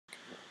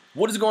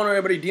What is going on,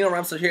 everybody? Dino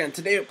Rhymestyle here, and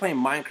today we're playing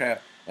Minecraft,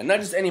 and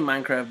not just any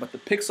Minecraft, but the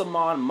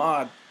Pixelmon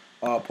mod,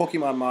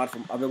 Pokemon mod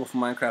available for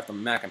Minecraft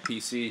on Mac and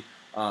PC.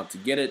 To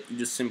get it, you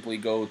just simply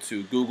go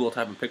to Google,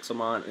 type in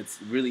Pixelmon.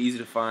 It's really easy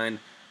to find.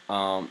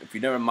 If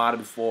you've never modded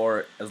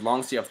before, as long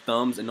as you have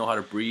thumbs and know how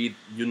to breathe,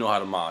 you know how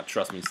to mod.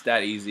 Trust me, it's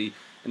that easy.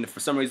 And if for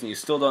some reason you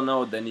still don't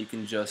know, then you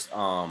can just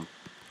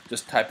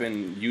type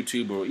in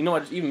YouTube, or you know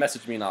what, just even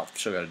message me and I'll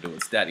show you how to do it.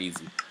 It's that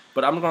easy.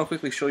 But I'm going to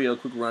quickly show you a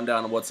quick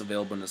rundown of what's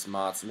available in this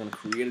mod. So we're going to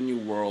create a new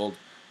world.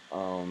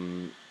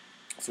 As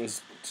soon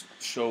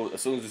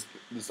as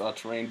this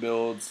terrain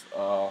builds,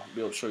 I'll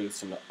be able to show you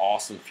some of the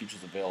awesome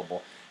features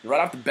available. And right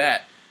off the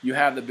bat, you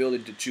have the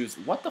ability to choose,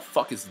 what the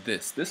fuck is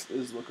this? This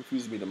is what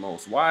confuses me the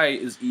most. Why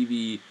is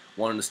Eevee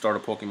wanting to start a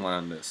Pokemon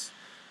on this?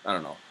 I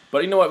don't know.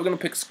 But you know what? We're going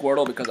to pick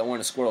Squirtle because I'm wearing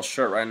a Squirtle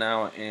shirt right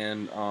now,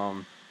 and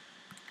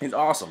he's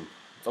awesome.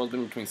 It's always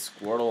been between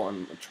Squirtle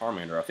and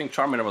Charmander. I think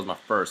Charmander was my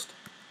first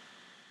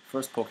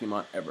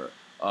Pokemon ever.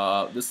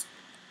 This,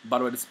 by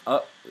the way, this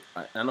I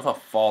don't know if I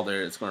fall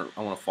there. I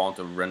want to fall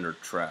into a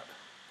rendered trap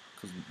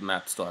because the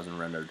map still hasn't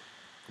rendered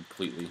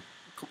completely.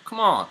 Come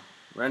on,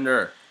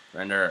 render.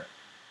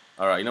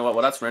 All right, you know what?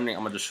 While that's rendering,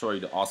 I'm gonna just show you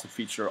the awesome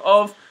feature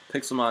of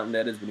Pixelmon, and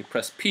that is when you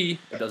press P,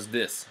 it does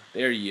this.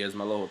 There he is,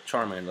 my little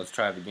Charmander. Let's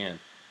try it again.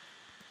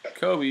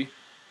 Kobe.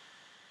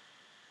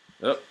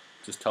 Oh,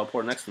 just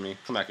teleport next to me.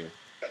 Come back here.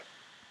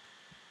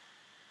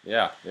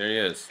 Yeah, there he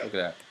is. Look at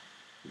that.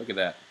 Look at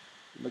that.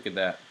 Look at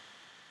that.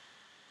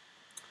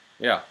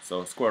 Yeah,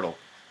 so Squirtle.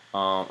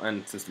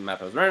 And since the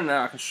map is running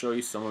now, I can show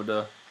you some of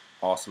the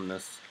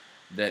awesomeness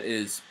that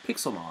is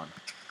Pixelmon.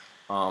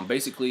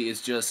 Basically,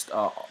 it's just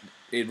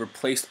it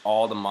replaced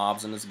all the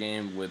mobs in this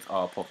game with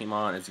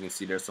Pokemon. As you can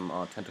see, there's some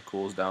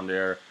tentacles down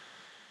there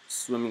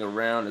swimming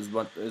around.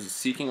 There's a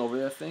Seeking over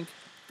there, I think.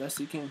 That's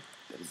Seeking.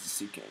 That is a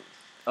Seeking.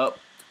 Oh,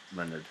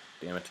 rendered.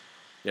 Damn it.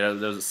 Yeah,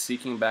 there's a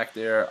Seeking back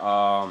there.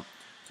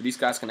 So these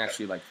guys can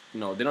actually, like, you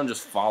know, they don't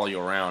just follow you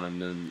around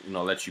and then, you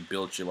know, let you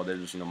build shit while they're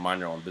just, you know,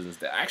 mind their own business.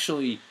 They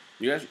actually,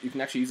 you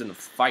can actually use them to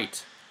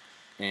fight.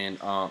 And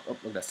oh,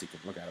 look at that Seeking.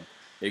 Look at him.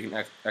 You can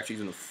actually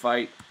use them to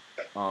fight.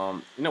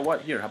 You know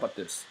what? Here, how about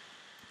this?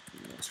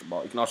 Master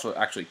Ball. You can also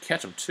actually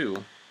catch them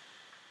too.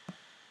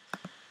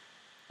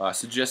 I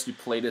suggest you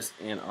play this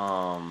in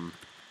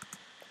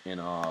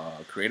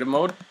creative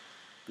mode,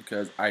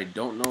 because I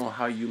don't know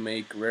how you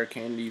make rare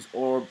candies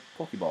or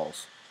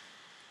Pokeballs.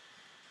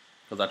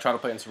 Because I tried to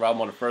play in survival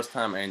mode the first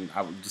time, and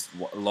I would just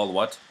lol.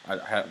 What?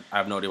 I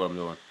have no idea what I'm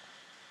doing.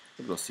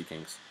 Look at those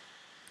Seekings.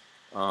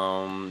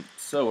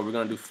 So what we're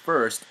gonna do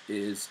first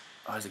is,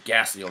 there's a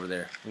Ghastly over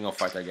there. We're gonna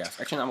fight that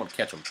Ghastly. Actually, I'm gonna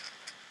catch him.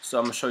 So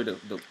I'm gonna show you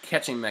the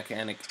catching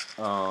mechanic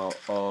of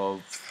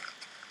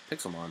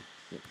Pixelmon.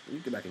 You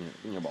get back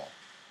in your ball.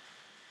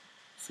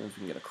 As soon as we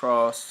can get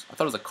across. I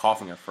thought it was a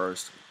coughing at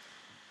first,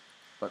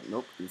 but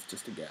nope, it's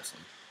just a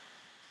Ghastly.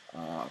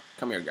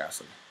 Come here,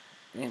 Ghastly.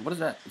 Man, what is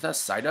that? Is that a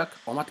Psyduck?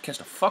 Oh, I'm about to catch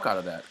the fuck out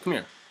of that. Come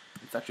here.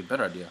 It's actually a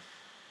better idea.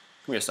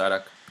 Come here,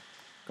 Psyduck.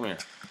 Come here.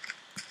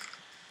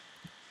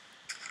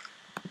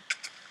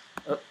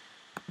 Oh.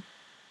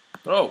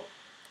 Throw.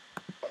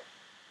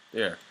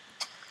 There.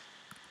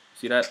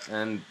 See that?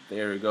 And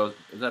there it goes.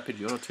 Is that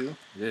Pidgeotto too?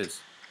 It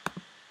is.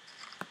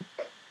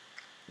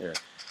 There.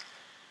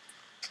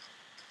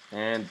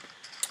 And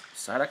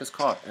Psyduck is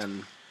caught.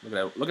 And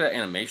look at that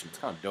animation. It's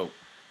kind of dope.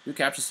 You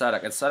capture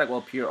Psyduck, and Psyduck will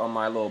appear on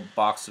my little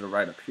box to the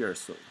right up here.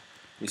 So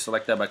you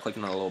select that by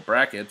clicking on the little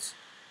brackets,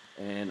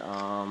 and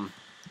yeah,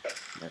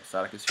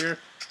 Psyduck is here.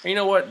 And you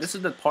know what? This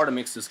is the part that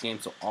makes this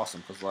game so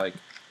awesome, because like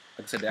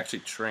I said, they actually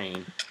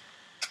train.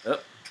 Oh,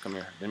 come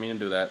here. Didn't mean to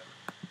do that.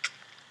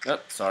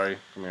 Oh, sorry.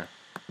 Come here.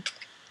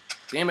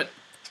 Damn it.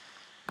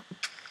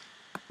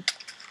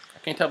 I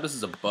can't tell if this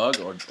is a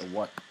bug or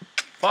what.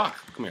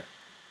 Fuck. Come here.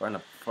 I end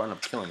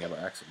up killing it by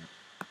accident.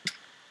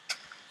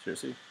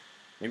 Seriously?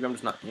 Maybe I'm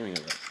just not aiming it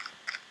right.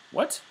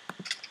 What?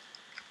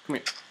 Come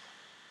here.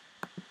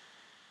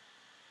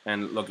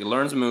 And look, it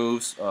learns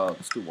moves.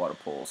 Let's do water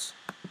pulse.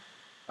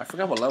 I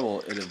forgot what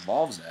level it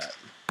evolves at.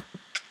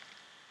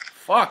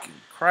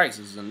 Fucking Christ,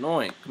 this is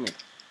annoying. Come here.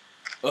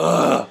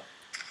 Ugh.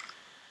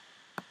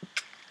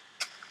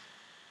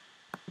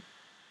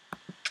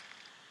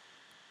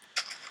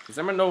 Does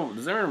anyone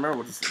remember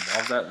what this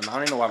evolves at? And I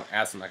don't even know why I'm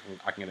asking. I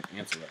can get an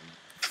answer right now.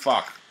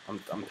 Fuck.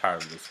 I'm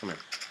tired of this. Come here.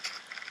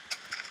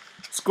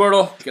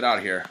 Squirtle, get out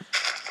of here.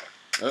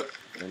 Oh,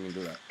 didn't mean to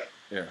do that.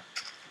 There.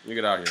 You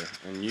get out of here.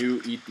 And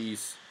you eat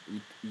these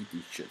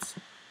shits.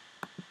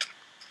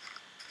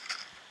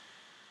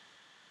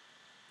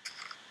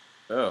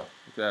 Oh,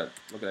 look at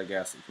that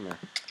Ghastly. Come here.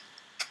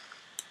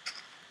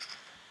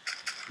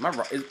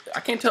 I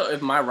can't tell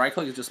if my right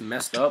click is just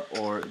messed up,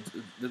 or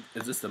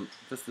is this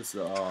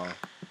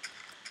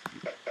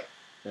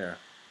there.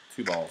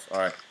 2 balls.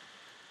 Alright.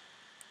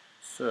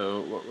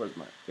 So where's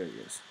my, there he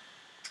is.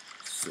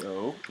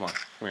 So, come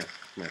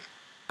here.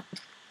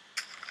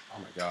 Oh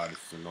my god, this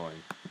is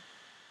annoying.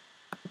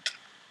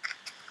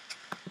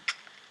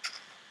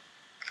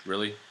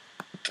 Really?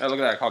 Hey, look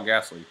at that, I call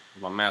Ghastly.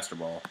 My Master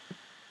Ball.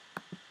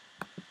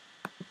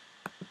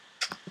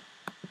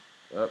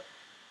 Up.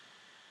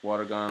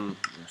 Water gun.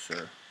 Yeah,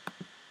 sure.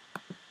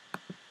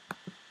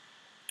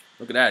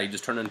 Look at that. He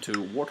just turned into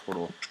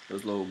Wartortle.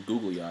 Those little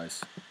googly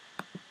eyes.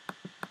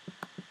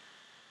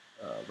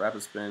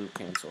 Rapid spin.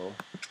 Cancel.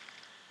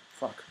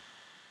 Fuck.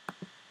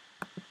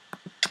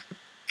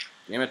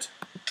 Damn it.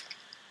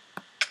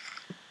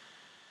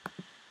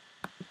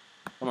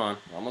 Come on.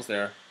 We're almost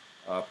there.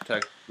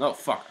 Protect. No,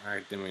 fuck.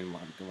 I didn't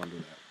want to do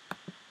that.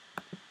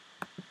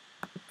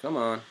 Come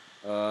on.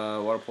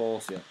 Water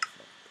pulse. Yeah.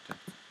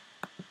 Protect.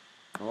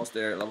 Almost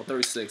there. Level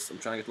 36. I'm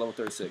trying to get to level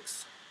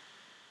 36.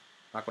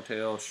 Aqua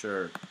tail.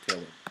 Sure. Tail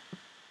whip.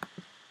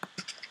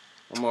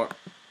 One more.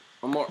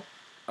 One more.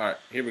 Alright.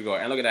 Here we go.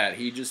 And look at that.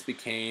 He just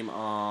became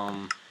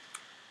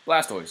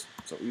Blastoise.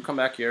 So you come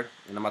back here,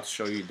 and I'm about to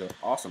show you the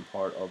awesome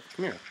part of.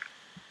 Come here.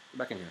 Get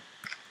back in here.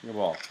 Your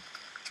ball.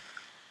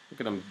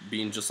 Look at him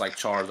being just like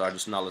Charizard,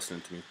 just not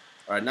listening to me.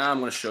 Alright, now I'm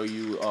going to show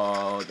you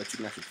that you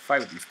can actually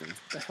fight with these things.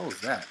 What the hell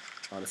is that?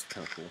 Oh, this is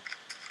kind of cool.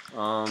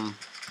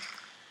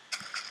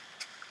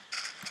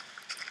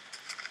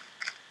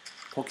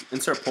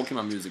 Insert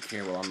Pokemon music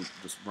here while I'm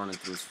just running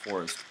through this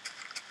forest.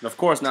 And of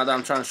course, now that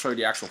I'm trying to show you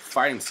the actual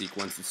fighting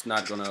sequence, it's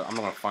not gonna. I'm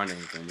not gonna find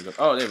anything. Because,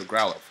 oh, they have a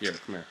Growlithe. Here,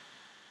 come here.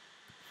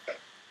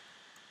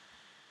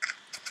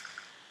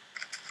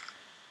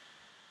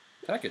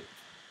 Attack it.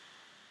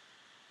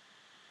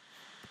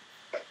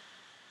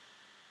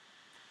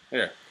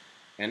 Here.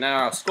 And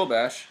now Skull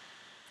Bash.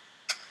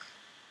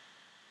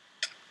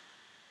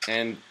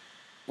 And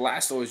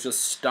Blastoise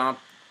just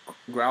stomped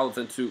Growlithe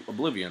into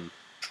oblivion.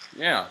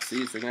 Yeah,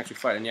 see, so you can actually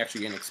fight, and you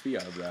actually get an XP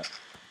out of that.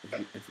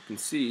 If you can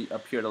see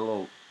up here, the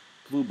little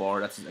blue bar,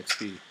 that's his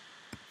XP.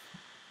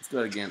 Let's do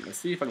that again. Let's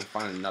see if I can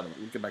find another one.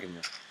 Let me get back in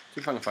here. See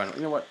if I can find one.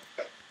 You know what?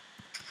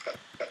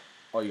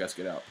 Oh, you guys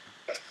get out.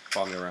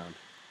 Follow me around.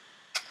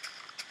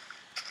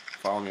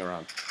 Follow me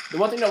around. The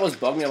one thing that was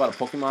bugging me about the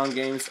Pokemon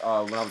games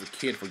when I was a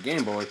kid for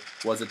Game Boy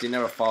was that they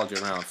never followed you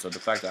around. So the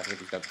fact that I get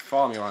these guys to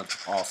follow me around is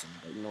awesome.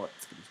 But you know what?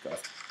 Let's get these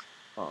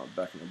guys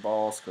back in their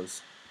balls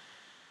because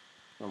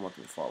I don't want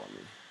them to follow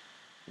me.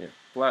 Here.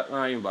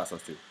 Even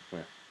Blastoise too. Come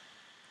here.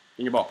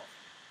 In your ball.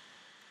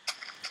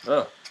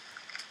 Ugh.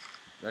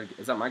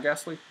 Is that my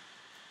Ghastly?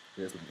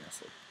 It is my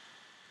Ghastly.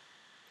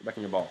 Get back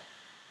in your ball.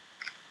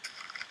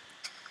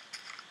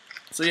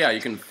 So yeah, you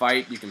can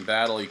fight, you can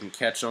battle, you can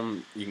catch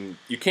them.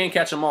 You can't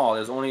catch them all.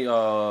 There's only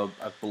I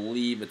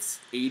believe it's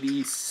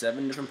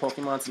 87 different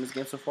Pokemon in this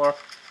game so far,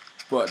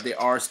 but they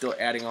are still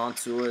adding on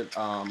to it.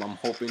 I'm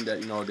hoping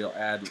that they'll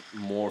add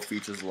more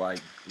features like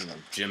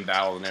gym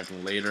battle and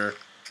everything later.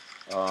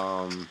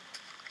 But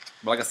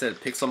like I said,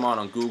 Pixelmon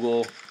on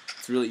Google.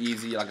 It's really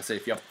easy. Like I said,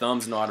 if you have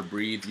thumbs and know how to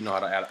breathe, you know how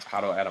to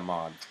add a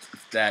mod.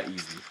 It's that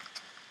easy.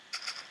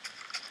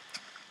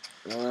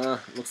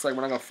 Looks like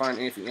we're not gonna find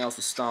anything else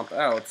to stomp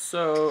out.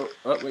 So,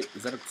 oh wait,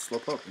 is that a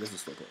Slowpoke? It is a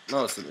Slowpoke.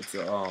 No, it's a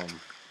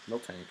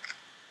Miltank.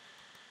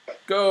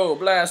 Go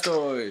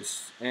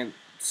Blastoise and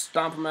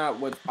stomp him out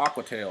with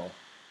Aqua Tail.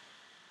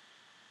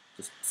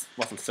 Just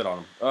watch him sit on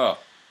him. Oh,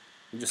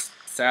 he just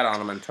sat on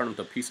him and turned him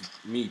to a piece of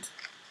meat.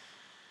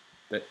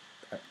 That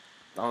I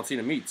don't see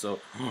the meat.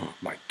 So, oh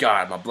my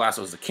God, my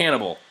Blastoise is a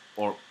cannibal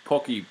or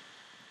Pokeball.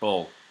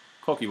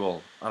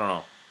 I don't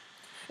know.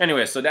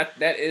 Anyway, so that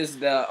is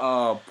the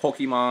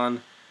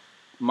Pokemon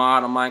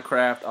mod on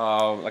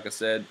Minecraft. Like I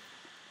said,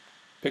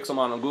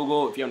 Pixelmon on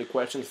Google. If you have any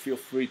questions, feel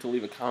free to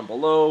leave a comment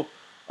below.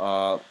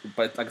 But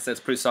like I said, it's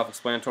pretty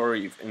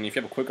self-explanatory. And if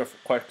you have a quicker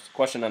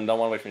question and don't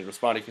want to wait for me to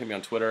respond, you can hit me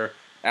on Twitter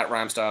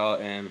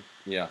 @Rhymestyle. And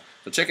yeah,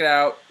 so check it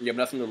out. You have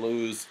nothing to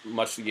lose,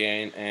 much to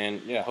gain.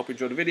 And yeah, hope you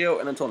enjoyed the video.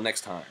 And until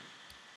next time.